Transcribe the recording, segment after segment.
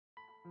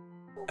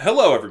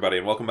Hello, everybody,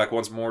 and welcome back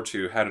once more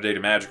to How to Date a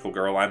Magical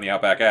Girl. I'm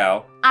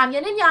TheOutbackAl. I'm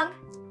Yin&Jung.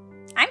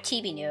 I'm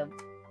Chibi Noob.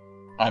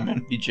 I'm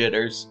MP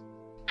Jitters.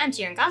 I'm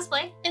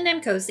CheerandCosplay. And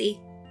I'm Kozi.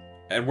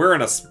 And we're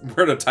in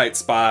a tight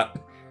spot.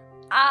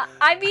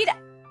 I mean,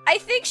 I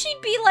think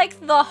she'd be like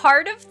the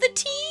heart of the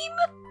team,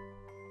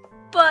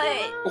 but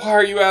Why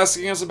are you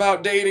asking us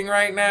about dating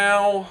right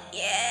now?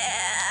 yeah.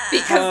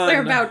 Because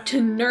they're about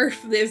to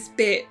nerf this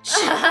bitch.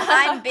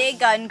 I'm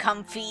big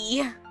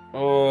uncomfy.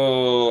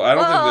 Oh, I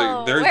don't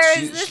think they're... Where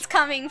is this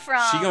coming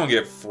from? She gonna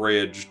get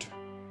fridged.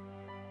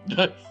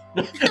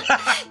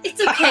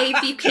 It's okay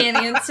if you can't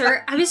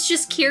answer. I was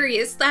just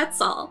curious, that's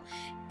all.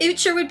 It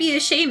sure would be a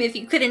shame if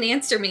you couldn't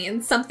answer me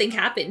and something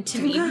happened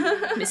to me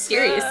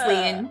mysteriously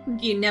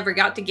and you never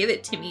got to give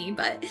it to me,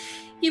 but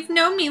you've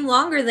known me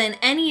longer than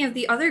any of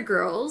the other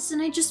girls,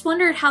 and I just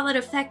wondered how that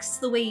affects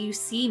the way you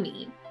see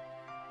me.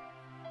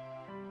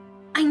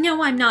 I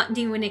know I'm not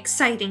new and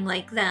exciting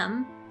like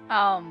them.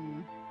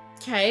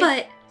 Okay.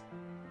 But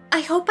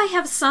I hope I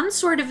have some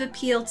sort of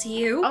appeal to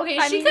you. Okay,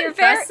 I she mean, you're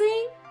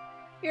confessing?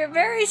 You're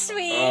very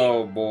sweet,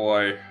 Oh,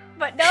 boy.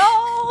 but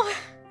no.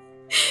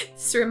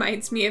 This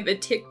reminds me of a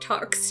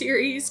TikTok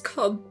series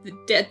called The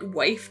Dead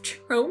Wife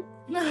Trope.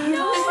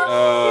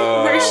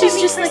 Where she's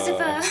just like,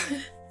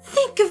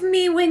 think of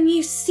me when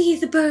you see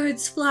the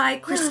birds fly,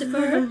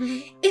 Christopher.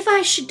 If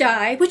I should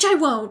die, which I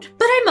won't,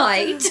 but I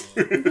might.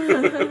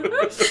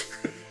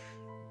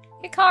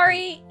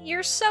 Hikari,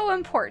 you're so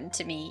important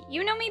to me.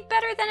 You know me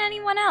better than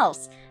anyone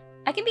else.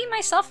 I can be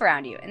myself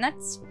around you, and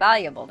that's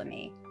valuable to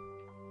me.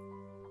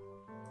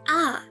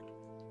 Ah,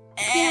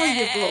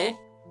 valuable.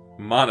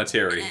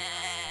 Monetary.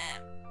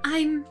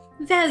 I'm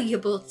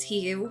valuable to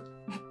you.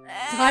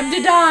 Time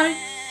to die.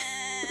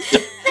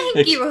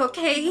 Thank you,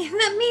 okay?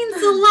 That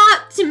means a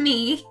lot to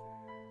me.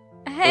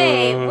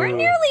 Hey, we're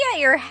nearly at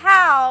your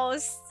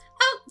house.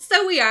 Oh,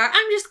 so we are.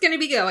 I'm just gonna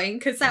be going,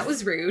 because that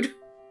was rude.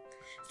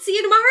 See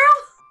you tomorrow?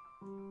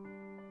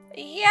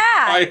 Yeah,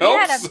 I you hope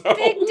had a so.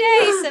 big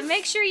day, so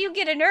make sure you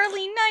get an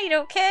early night,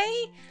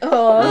 okay?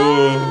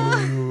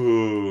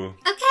 Ooh. Okay,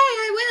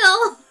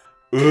 I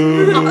will.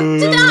 Ooh.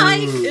 To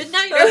die. Good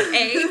night,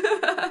 okay?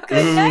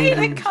 Good night,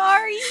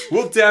 Hikari.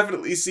 We'll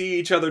definitely see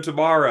each other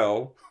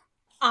tomorrow.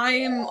 I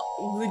am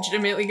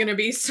legitimately gonna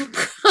be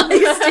surprised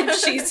if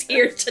she's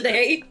here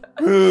today.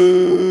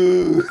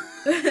 Ooh.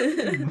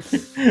 Okay,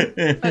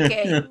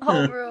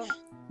 homeroom.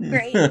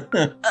 Great.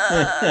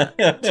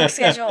 Check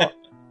schedule.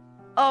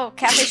 Oh,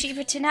 Cafe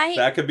Shiva tonight?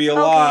 That could be a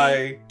Okay.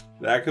 lie.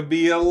 That could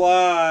be a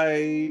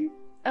lie.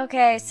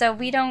 Okay, so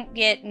we don't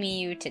get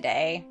Miyu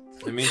today.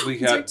 It means we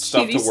It's got our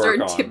stuff cutie to work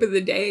star on. tip of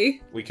the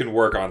day. We can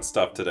work on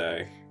stuff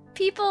today.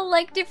 People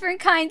like different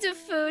kinds of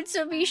food,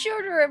 so be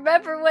sure to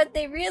remember what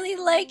they really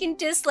like and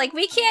dislike.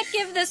 We can't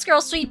give this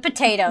girl sweet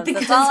potatoes,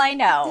 that's all I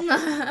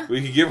know.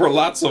 We can give her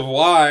lots of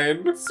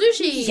wine.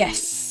 Sushi.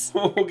 Yes.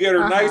 We'll get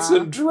her nice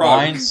and drunk.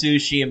 Wine,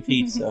 sushi, and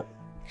pizza.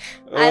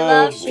 I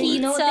love boy. But you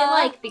know what they Pizza.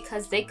 like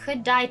because they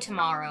could die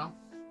tomorrow.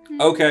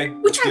 Okay,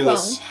 Which let's I do won't,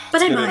 this.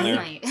 but Let's I get in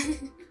might. there. Might.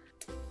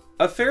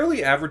 A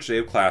fairly average day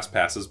of class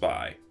passes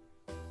by.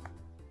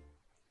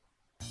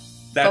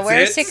 That's But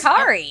where's it?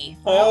 Hikari?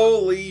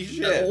 Holy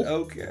shit. No.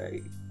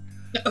 Okay.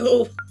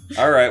 Oh.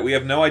 Alright, we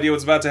have no idea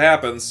what's about to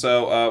happen,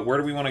 so where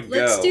do we want to go?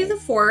 Let's do the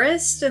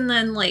forest and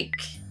then, like,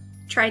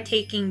 try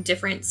taking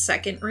different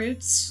second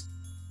routes.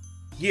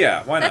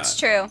 Yeah, why not? That's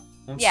true.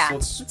 Let's Yeah,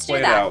 let's do play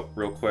it that. out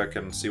real quick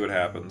and see what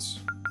happens.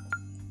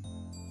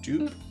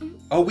 Doop.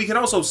 Oh, we can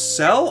also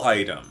sell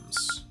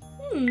items.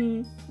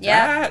 Hmm.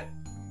 Yeah, That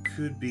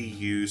could be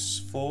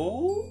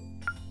useful.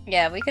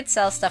 yeah, we could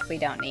sell stuff we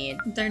don't need.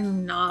 They're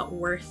not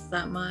worth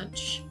that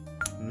much.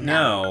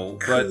 No,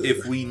 but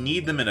if we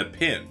need them in a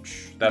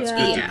pinch, that's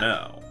good Yeah. to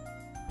know.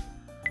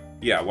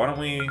 Yeah, why don't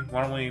we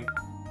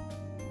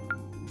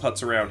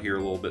putz around here a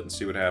little bit and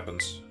see what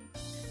happens.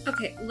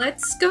 Okay,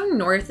 let's go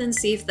north and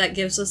see if that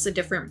gives us a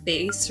different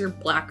base or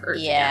Black Earth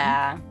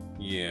again. Yeah.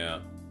 Yeah.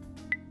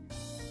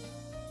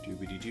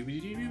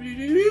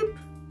 Doobity-doobity-doobity-doop.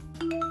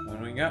 What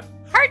do we got?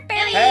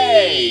 Heartberry!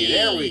 Hey,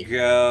 there we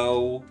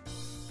go.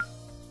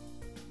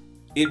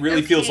 It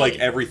really feels Okay. like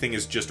everything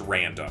is just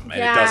random, and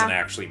Yeah. it doesn't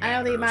actually matter. I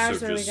don't think it matters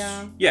so where we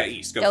just... go. Yeah,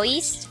 east. Go Go for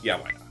east? Yeah,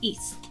 why not?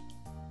 East.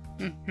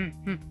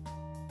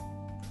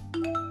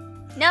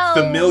 No!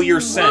 Familiar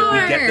scent, we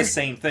get more. the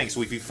same thing.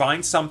 So if you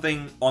find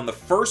something on the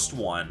first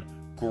one,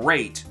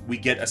 great, we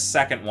get a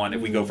second one if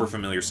we go for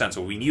familiar scent.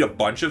 So we need a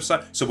bunch of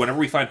stuff. So whenever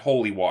we find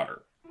holy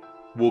water,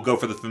 we'll go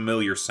for the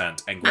familiar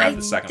scent and grab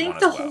the second I think one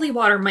the as well. holy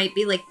water might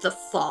be like the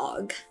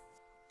fog.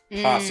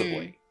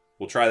 Possibly.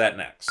 We'll try that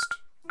next.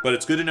 But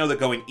it's good to know that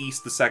going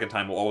east the second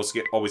time will always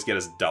get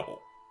us double.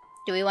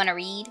 Do we want to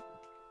read?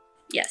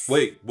 Yes.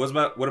 Wait, what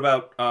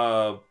about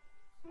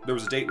there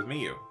was a date with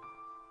Miyu?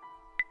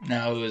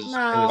 No, it was.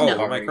 No. Oh, It was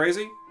am I Hikari.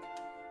 crazy?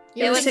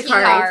 It was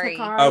Hikari.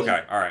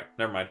 Okay, alright,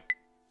 never mind.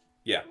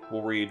 Yeah,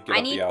 we'll read, get I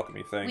up need- the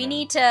alchemy thing. We and-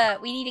 need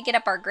to get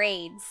up our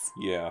grades.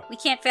 Yeah. We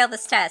can't fail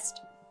this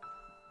test.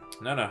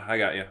 No, I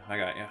got you.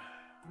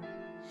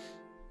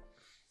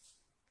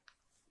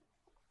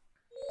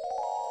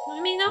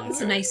 I mean, that was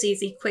a nice,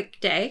 easy, quick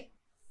day.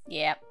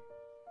 Yep.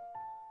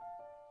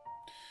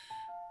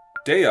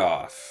 Day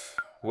off.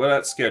 What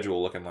that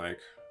schedule looking like?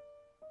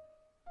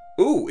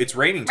 Ooh, it's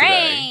raining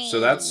today, so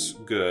that's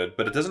good,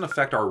 but it doesn't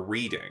affect our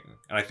reading.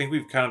 And I think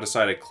we've kind of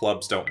decided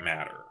clubs don't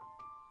matter.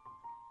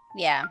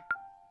 Yeah,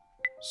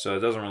 So it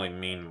doesn't really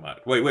mean much.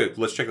 Wait,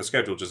 let's check the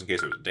schedule just in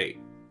case there's a date.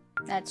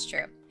 that's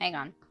true. Hang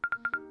on.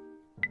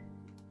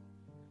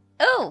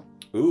 Ooh,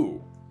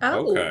 Ooh.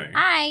 Oh. Okay.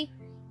 hi.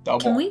 Double.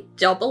 Can we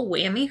double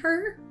whammy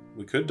her?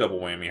 We could double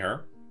whammy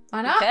her. Why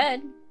You not?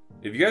 could.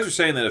 If you guys are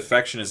saying that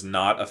affection is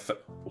not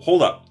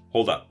hold up.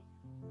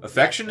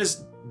 Affection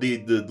is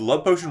the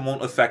love potion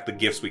won't affect the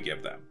gifts we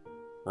give them,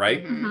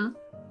 right? Mhm. Mm-hmm.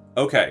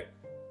 Okay.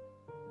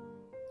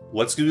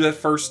 Let's do that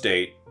first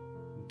date.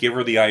 Give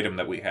her the item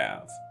that we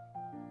have,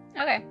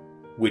 Okay.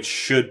 which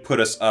should put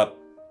us up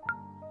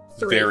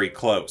 3. very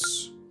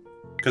close.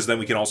 Because then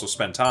we can also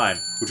spend time,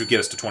 which would get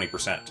us to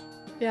 20%.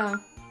 Yeah.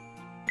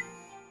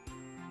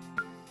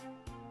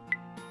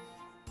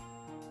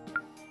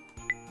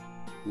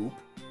 Oop.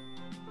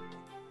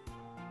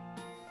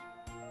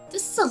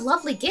 This is a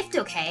lovely gift,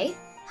 okay?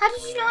 How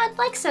did you know I'd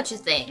like such a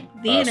thing?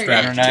 The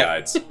internet.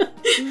 Strategy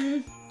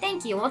guides.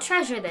 Thank you, I'll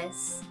treasure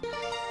this.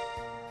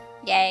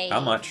 Yay. How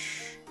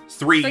much?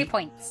 3. 3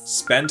 points.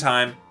 Spend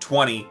time,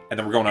 20, and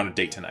then we're going on a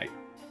date tonight.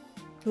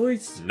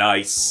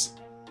 Nice.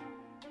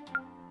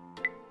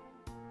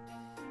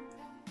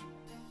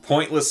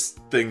 Pointless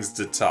things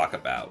to talk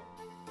about.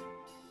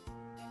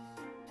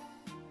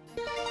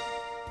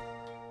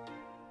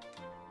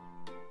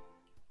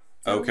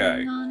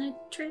 Okay. Going on a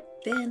trip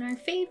in our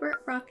favorite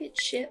rocket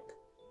ship.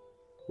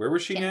 Where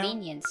was she now?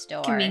 Convenience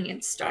store.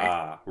 Convenience store.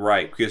 Ah,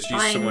 right, because she's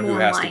Buying someone who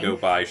more has to wine. go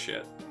buy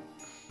shit.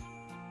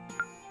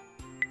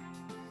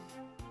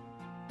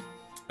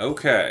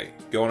 Okay,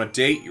 go on a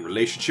date, your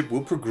relationship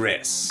will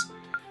progress.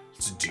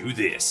 Let's do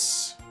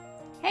this.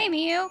 Hey,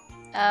 Mew.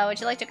 Would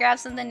you like to grab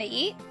something to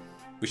eat?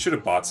 We should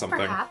have bought something.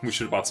 Perhaps. We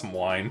should have bought some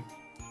wine.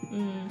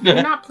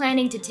 You're not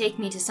planning to take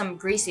me to some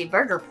greasy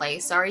burger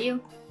place, are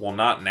you? Well,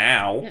 not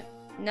now.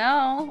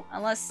 No,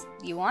 unless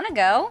you want to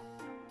go.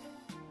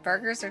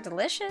 Burgers are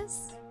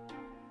delicious.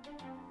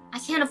 I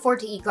can't afford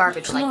to eat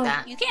garbage like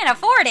that. You can't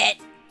afford it.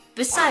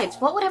 Besides,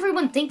 what would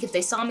everyone think if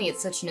they saw me at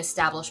such an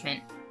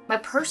establishment? My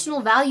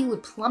personal value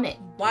would plummet.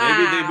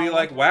 Maybe they'd be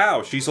like,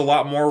 wow, she's a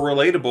lot more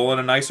relatable and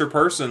a nicer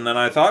person than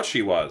I thought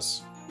she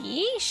was.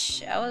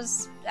 Yeesh, I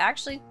was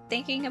actually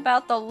thinking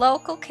about the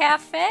local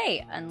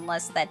cafe,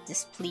 unless that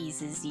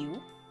displeases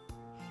you.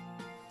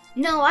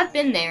 No, I've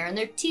been there, and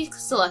their tea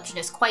selection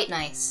is quite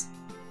nice.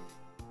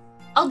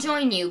 I'll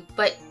join you,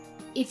 but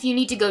if you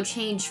need to go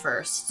change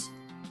first.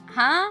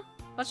 Huh?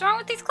 What's wrong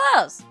with these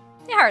clothes?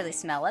 They hardly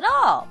smell at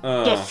all.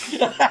 Oh.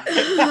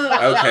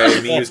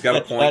 Okay, Miu's got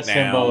a point That's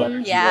himbo now.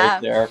 energy Yeah,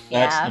 right there.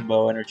 That's yeah.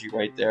 himbo energy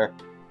right there.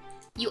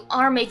 You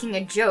are making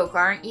a joke,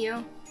 aren't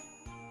you?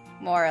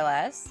 More or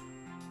less.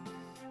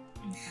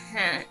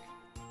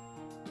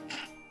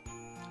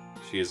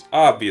 She is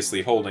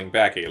obviously holding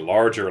back a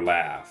larger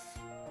laugh.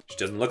 She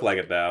doesn't look like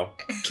it, though.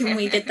 Can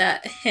we get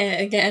that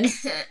again?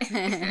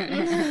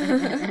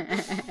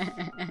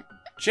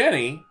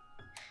 Jenny?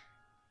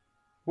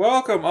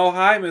 Welcome. Oh,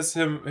 hi, Miss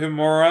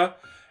Himura.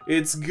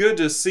 It's good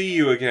to see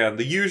you again.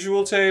 The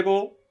usual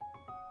table?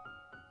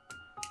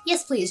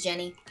 Yes, please,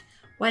 Jenny.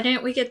 Why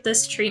didn't we get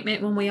this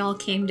treatment when we all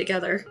came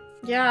together?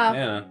 Yeah.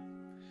 Yeah.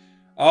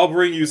 I'll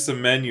bring you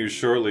some menus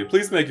shortly.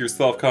 Please make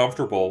yourself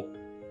comfortable.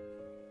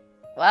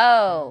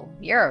 Whoa,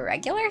 you're a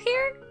regular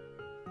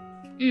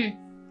here?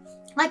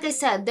 Like I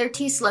said, their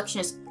tea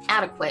selection is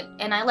adequate,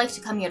 and I like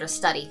to come here to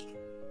study.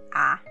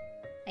 Ah,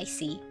 I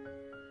see.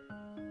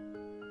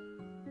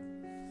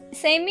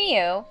 Say,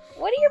 Miu,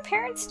 what do your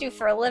parents do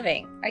for a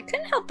living? I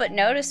couldn't help but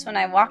notice when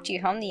I walked you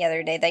home the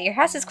other day that your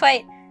house is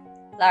quite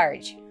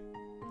large.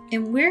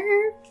 And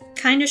we're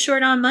kind of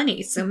short on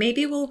money, so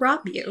maybe we'll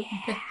rob you.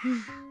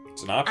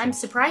 It's an option. I'm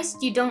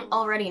surprised you don't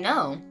already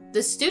know.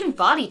 The student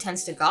body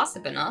tends to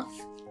gossip enough.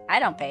 I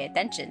don't pay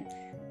attention.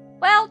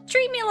 Well,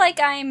 treat me like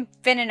I'm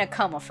been in a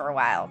coma for a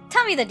while.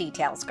 Tell me the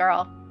details,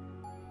 girl.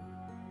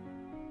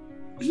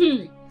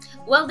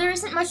 Well, there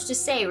isn't much to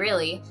say,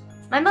 really.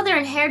 My mother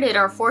inherited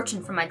our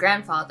fortune from my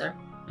grandfather.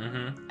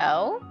 Mm-hmm.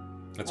 Oh?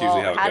 That's Well,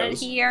 usually how it how goes.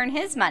 did he earn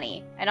his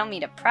money? I don't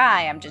mean to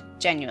pry, I'm just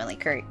genuinely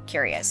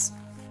curious.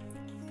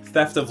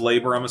 Theft of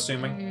labor, I'm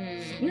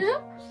assuming?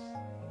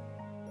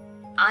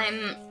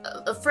 I'm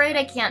afraid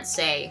I can't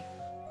say.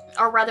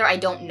 Or rather, I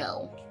don't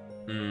know.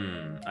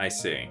 I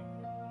see.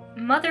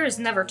 Mother has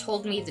never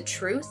told me the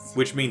truth.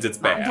 Which means it's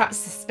I'm bad. not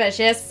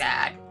suspicious.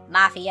 Bad.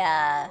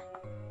 Mafia.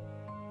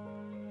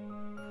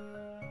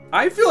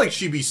 I feel like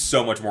she'd be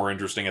so much more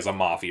interesting as a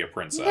mafia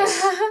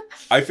princess.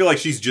 I feel like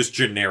she's just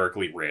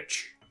generically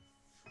rich.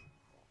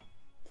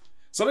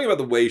 Something about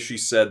the way she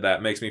said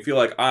that makes me feel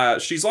like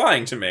she's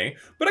lying to me,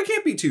 but I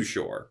can't be too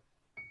sure.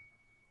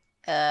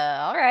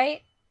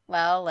 Alright.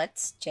 Well,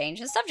 let's change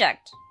the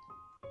subject.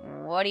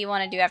 What do you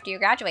want to do after you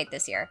graduate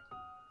this year?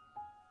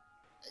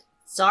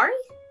 Sorry?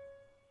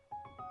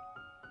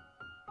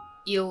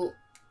 You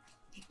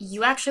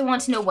actually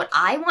want to know what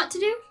I want to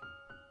do?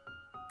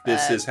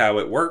 this is how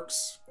it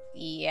works.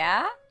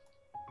 Yeah?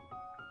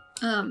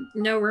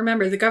 No,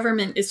 remember, the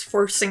government is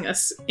forcing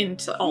us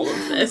into all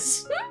of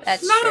this.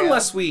 That's Not true.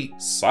 unless we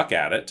suck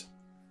at it.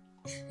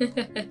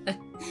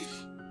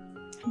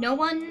 No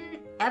one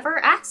ever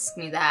asked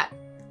me that.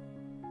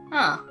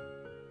 Huh.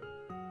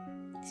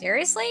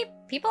 Seriously?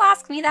 People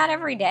ask me that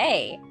every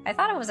day. I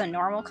thought it was a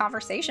normal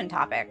conversation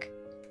topic.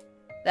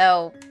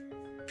 Though,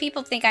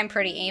 people think I'm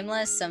pretty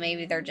aimless, so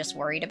maybe they're just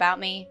worried about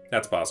me.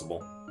 That's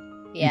possible.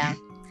 Yeah.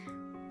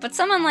 But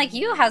someone like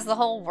you has the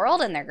whole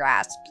world in their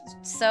grasp,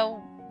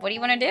 so what do you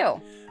want to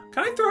do?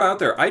 Can I throw out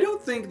there, I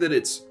don't think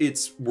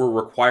that we're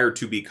required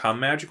to become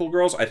magical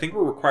girls. I think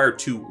we're required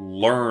to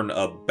learn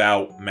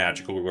about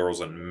magical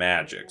girls and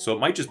magic. So it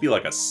might just be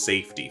like a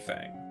safety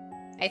thing.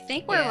 I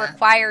think we're Yeah.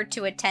 required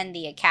to attend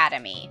the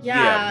academy.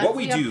 Yeah, what if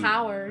we have do-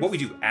 powers. What we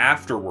do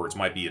afterwards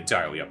might be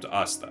entirely up to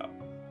us, though.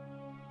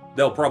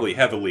 They'll probably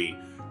heavily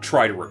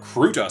try to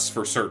recruit us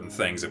for certain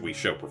things if we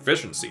show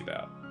proficiency,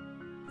 though.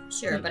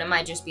 Sure, but it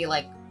might just be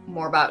like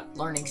more about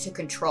learning to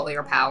control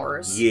your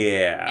powers.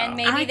 Yeah. And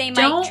maybe I they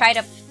don't might try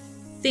to...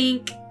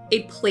 think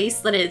a place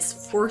that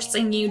is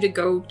forcing you to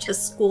go to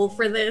school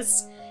for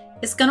this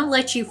is gonna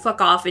let you fuck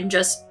off and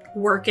just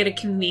work at a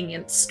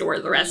convenience store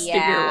the rest of your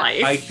Yeah.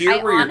 life. I hear I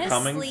where you're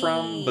coming honestly-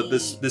 from, but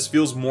this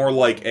feels more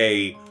like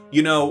a,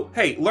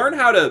 hey, learn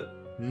how to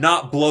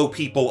not blow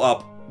people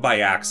up by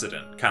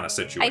accident kind of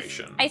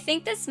situation. I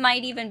think this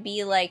might even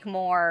be, like,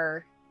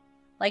 more...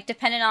 Like,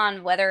 dependent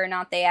on whether or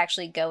not they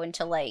actually go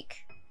into,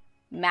 like,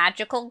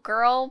 magical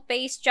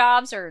girl-based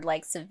jobs or,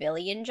 like,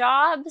 civilian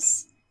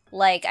jobs.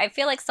 Like, I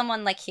feel like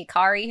someone like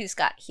Hikari who's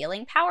got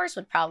healing powers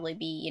would probably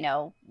be,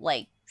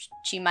 like,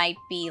 she might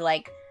be,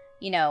 like,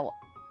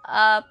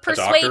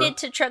 persuaded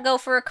to go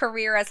for a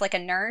career as, like, a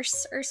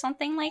nurse or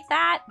something like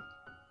that.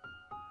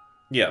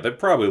 Yeah, they'd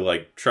probably,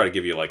 like, try to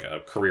give you, like,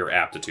 a career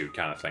aptitude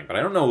kind of thing, but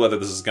I don't know whether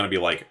this is going to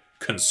be, like,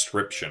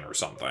 conscription or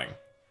something.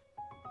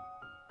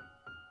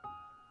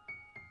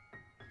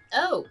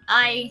 Oh,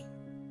 I've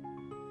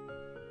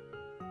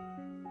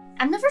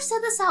never said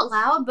this out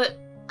loud, but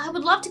I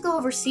would love to go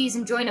overseas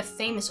and join a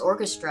famous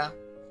orchestra.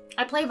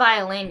 I play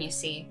violin, you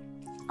see.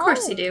 Of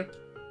course you do.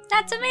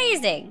 That's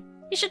amazing.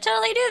 You should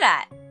totally do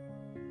that.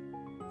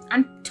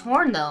 I'm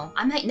torn, though.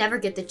 I might never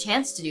get the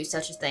chance to do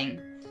such a thing.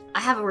 I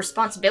have a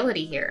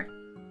responsibility here.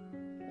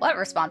 What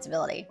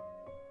responsibility?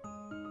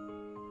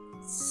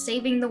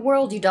 Saving the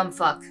world, you dumb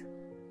fuck.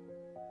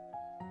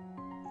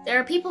 There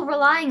are people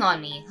relying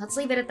on me. Let's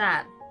leave it at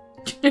that.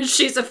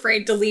 She's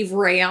afraid to leave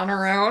Ray on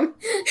her own.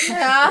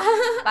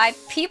 By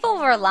people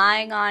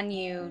relying on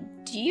you,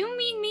 do you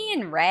mean me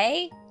and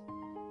Ray?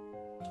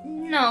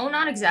 No,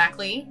 not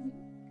exactly.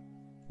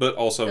 But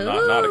also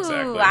not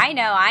exactly. Ooh,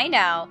 I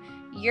know.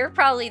 You're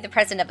probably the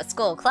president of a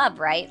school club,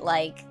 right?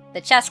 Like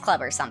the chess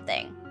club or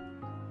something.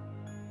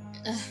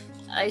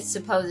 I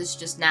suppose it's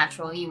just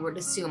natural you would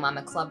assume I'm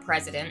a club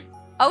president.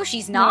 Oh,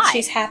 she's No, not.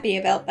 she's happy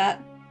about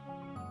that.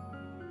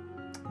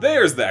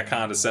 There's that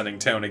condescending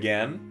tone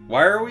again.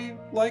 Why are we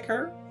like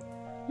her?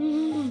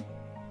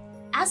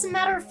 As a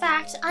matter of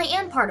fact, I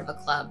am part of a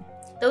club,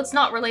 though it's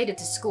not related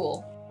to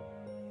school.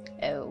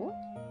 Oh.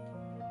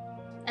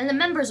 And the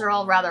members are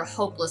all rather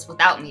hopeless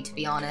without me, to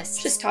be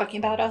honest. Just talking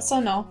about us, oh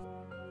no.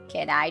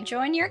 Can I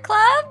join your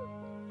club?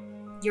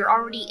 You're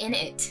already in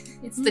it.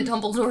 It's the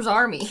Dumbledore's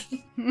army.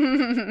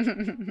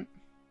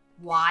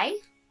 Why?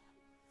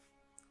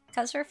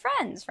 Because we're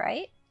friends,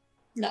 right?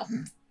 No.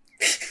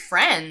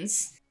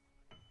 Friends?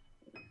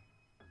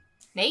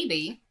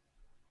 Maybe.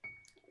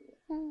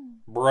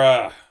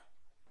 Bruh.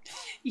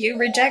 You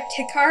reject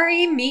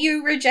Hikari,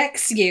 Miyu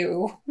rejects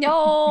you.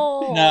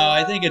 No. No,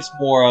 I think it's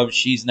more of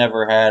she's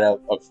never had a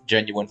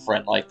genuine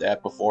friend like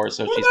that before,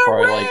 so What she's about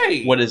probably Ray?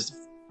 like, what is...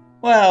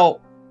 Well...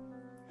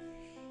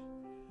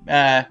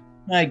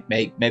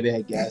 maybe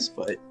I guess,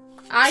 but...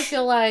 I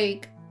feel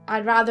like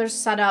I'd rather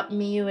set up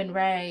Miyu and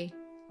Ray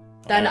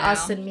than Yeah.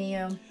 us and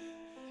Miyu.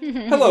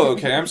 Hello,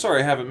 okay, I'm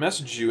sorry I haven't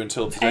messaged you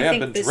until today. I've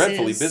been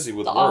dreadfully busy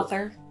with the work.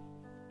 author.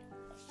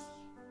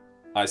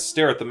 I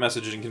stare at the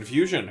message in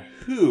confusion.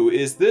 Who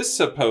is this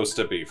supposed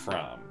to be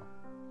from?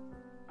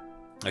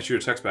 I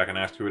shoot a text back and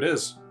ask who it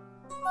is.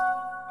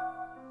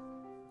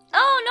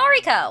 Oh,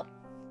 Noriko!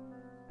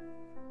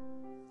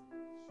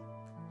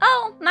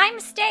 Oh, my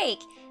mistake.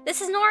 This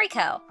is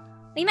Noriko.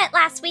 We met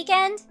last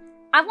weekend.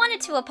 I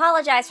wanted to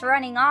apologize for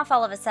running off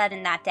all of a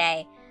sudden that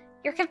day.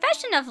 Your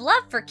confession of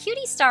love for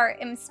Cutie Star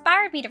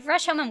inspired me to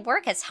rush home and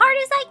work as hard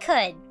as I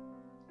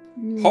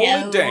could.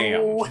 Holy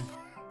damn.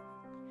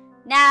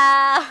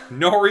 No.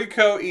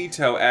 Noriko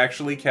Ito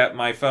actually kept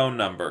my phone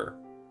number.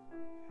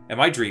 Am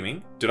I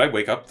dreaming? Did I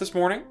wake up this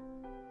morning?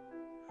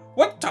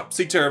 What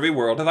topsy-turvy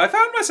world have I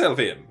found myself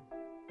in?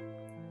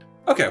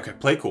 Okay,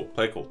 play cool.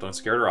 Don't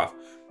scare her off.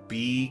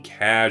 Be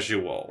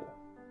casual.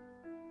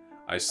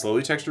 I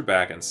slowly text her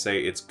back and say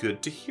it's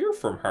good to hear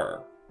from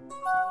her.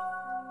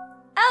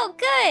 Oh,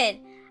 good.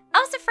 I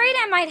was afraid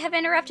I might have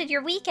interrupted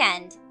your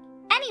weekend.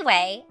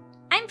 Anyway,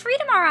 I'm free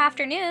tomorrow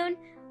afternoon.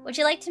 Would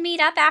you like to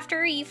meet up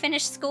after you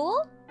finish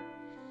school?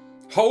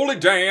 Holy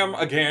damn,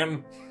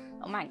 again.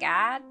 Oh my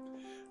god.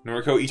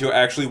 Noriko Ito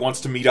actually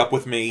wants to meet up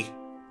with me.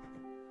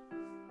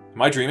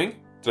 Am I dreaming?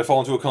 Did I fall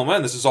into a coma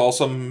and this is all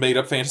some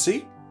made-up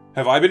fantasy?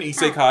 Have I been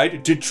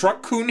isekai'd? Did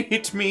Truck-kun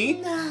hit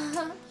me?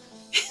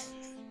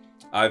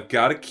 I've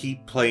got to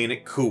keep playing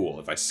it cool.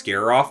 If I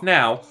scare her off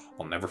now,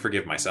 I'll never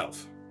forgive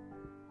myself.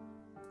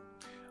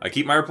 I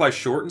keep my replies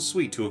short and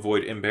sweet to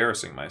avoid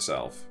embarrassing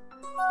myself.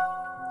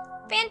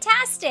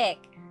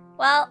 Fantastic!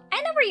 Well,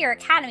 I know where your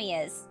academy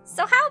is,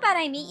 so how about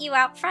I meet you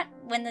out front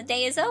when the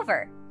day is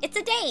over? It's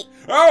a date!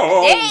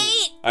 Oh!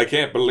 Date! I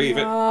can't believe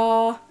it.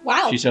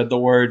 Wow. She said the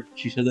word.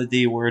 She said the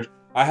D word.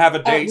 I have a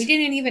Oh, date. we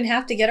didn't even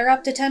have to get her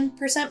up to 10%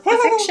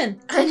 perfection.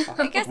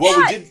 I guess Well,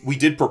 not. we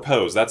did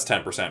propose. That's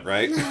 10%,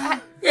 right?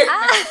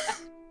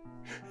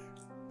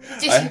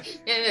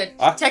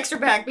 Text her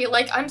back, be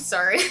like, I'm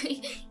sorry.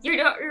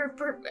 Your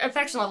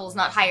affection level is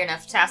not high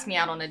enough to ask me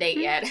out on a date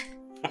yet.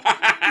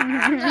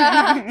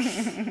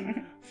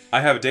 I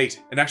have a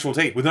date. An actual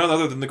date with none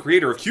other than the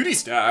creator of Cutie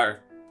Star.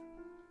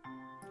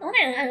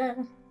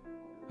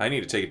 I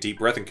need to take a deep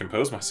breath and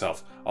compose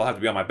myself. I'll have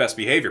to be on my best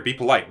behavior, be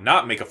polite,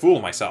 not make a fool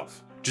of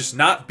myself. Just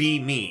not be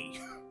me.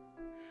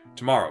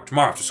 Tomorrow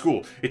after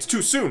school. It's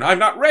too soon. I'm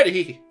not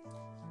ready.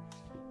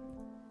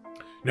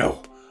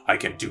 No, I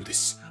can do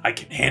this. I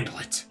can handle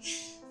it.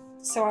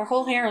 So our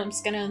whole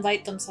harem's gonna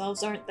invite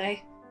themselves, aren't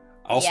they?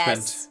 I'll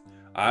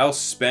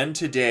spend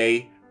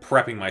today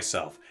prepping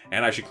myself,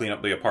 and I should clean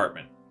up the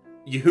apartment.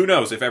 Who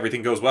knows, if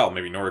everything goes well,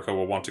 maybe Noriko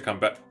will want to come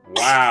back.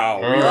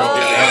 Wow.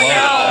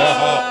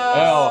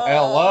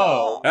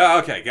 Hello. Oh,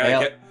 okay,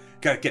 gotta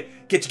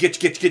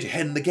get your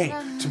head in the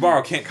game.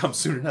 Tomorrow can't come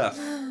soon enough.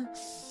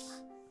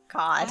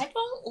 God. I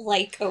don't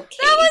like okay.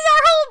 That was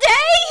our whole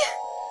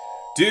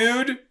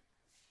day! Dude,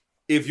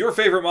 if your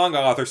favorite manga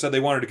author said they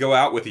wanted to go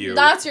out with you,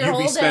 That's your you'd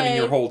whole be spending day.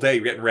 your whole day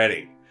getting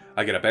ready.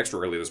 I get up extra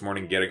early this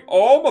morning getting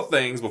all my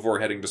things before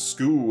heading to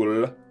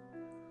school.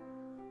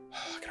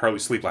 I could hardly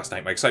sleep last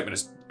night. My excitement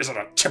is at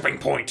a tipping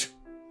point.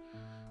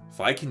 If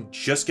I can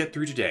just get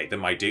through today, then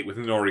my date with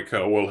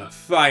Noriko will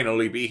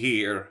finally be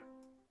here.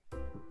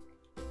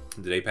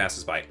 The day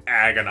passes by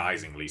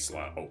agonizingly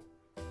slow.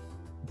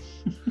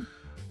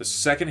 The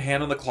second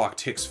hand on the clock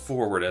ticks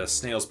forward at a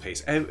snail's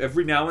pace.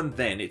 Every now and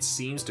then, it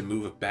seems to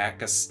move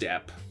back a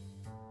step.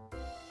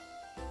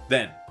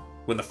 Then,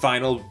 when the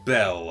final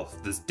bell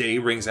of this day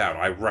rings out,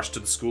 I rush to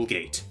the school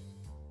gate.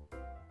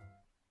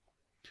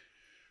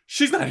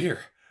 She's not here.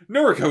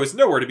 Noriko is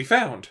nowhere to be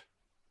found.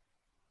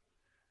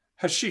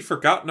 Has she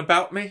forgotten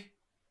about me?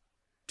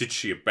 Did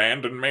she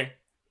abandon me?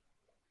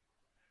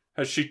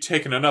 Has she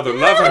taken another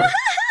lover?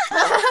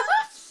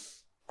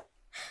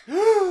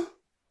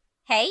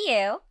 Hey,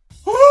 you.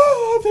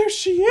 Oh, there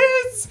she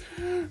is!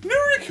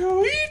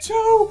 Noriko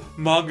Ito!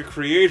 Manga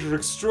creator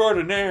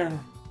extraordinaire.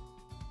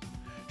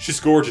 She's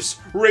gorgeous,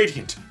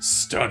 radiant,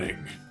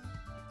 stunning.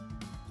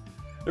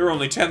 There are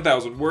only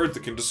 10,000 words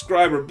that can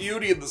describe her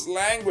beauty in this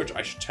language.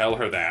 I should tell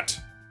her that.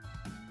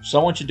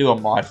 Someone should do a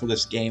mod for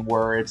this game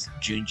where it's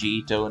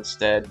Junji Ito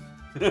instead.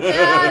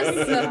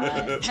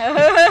 Yes.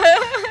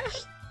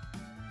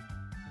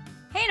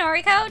 Hey,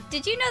 Noriko,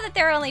 did you know that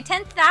there are only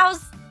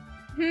 10,000...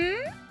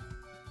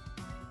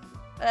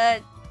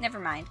 never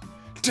mind.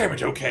 Damn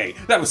it, okay.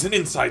 That was an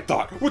inside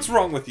thought. What's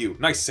wrong with you?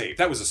 Nice save.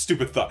 That was a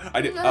stupid thought.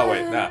 Oh,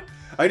 wait, nah.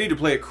 I need to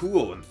play it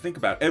cool and think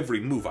about every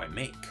move I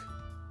make.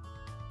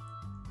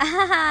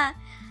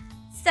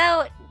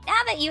 So,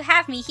 now that you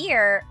have me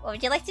here, what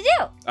would you like to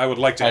do? I would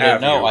like to I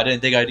have didn't know. you. I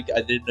didn't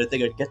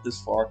think I'd get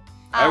this far.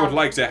 I would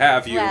like to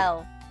have you.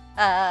 Well,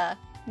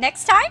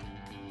 next time?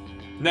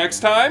 Next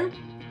time?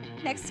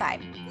 Next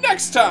time.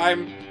 Next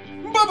time!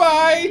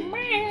 Bye-bye!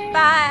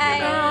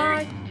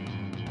 Bye!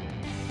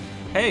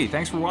 Hey,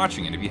 thanks for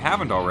watching, and if you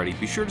haven't already,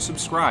 be sure to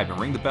subscribe and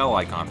ring the bell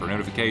icon for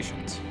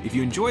notifications. If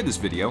you enjoyed this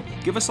video,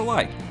 give us a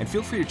like, and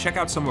feel free to check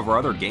out some of our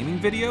other gaming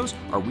videos,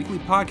 our weekly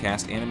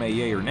podcast, Anime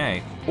Yay or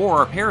Nay, or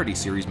our parody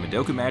series,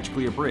 Madoka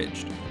Magically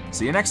Abridged.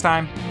 See you next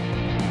time!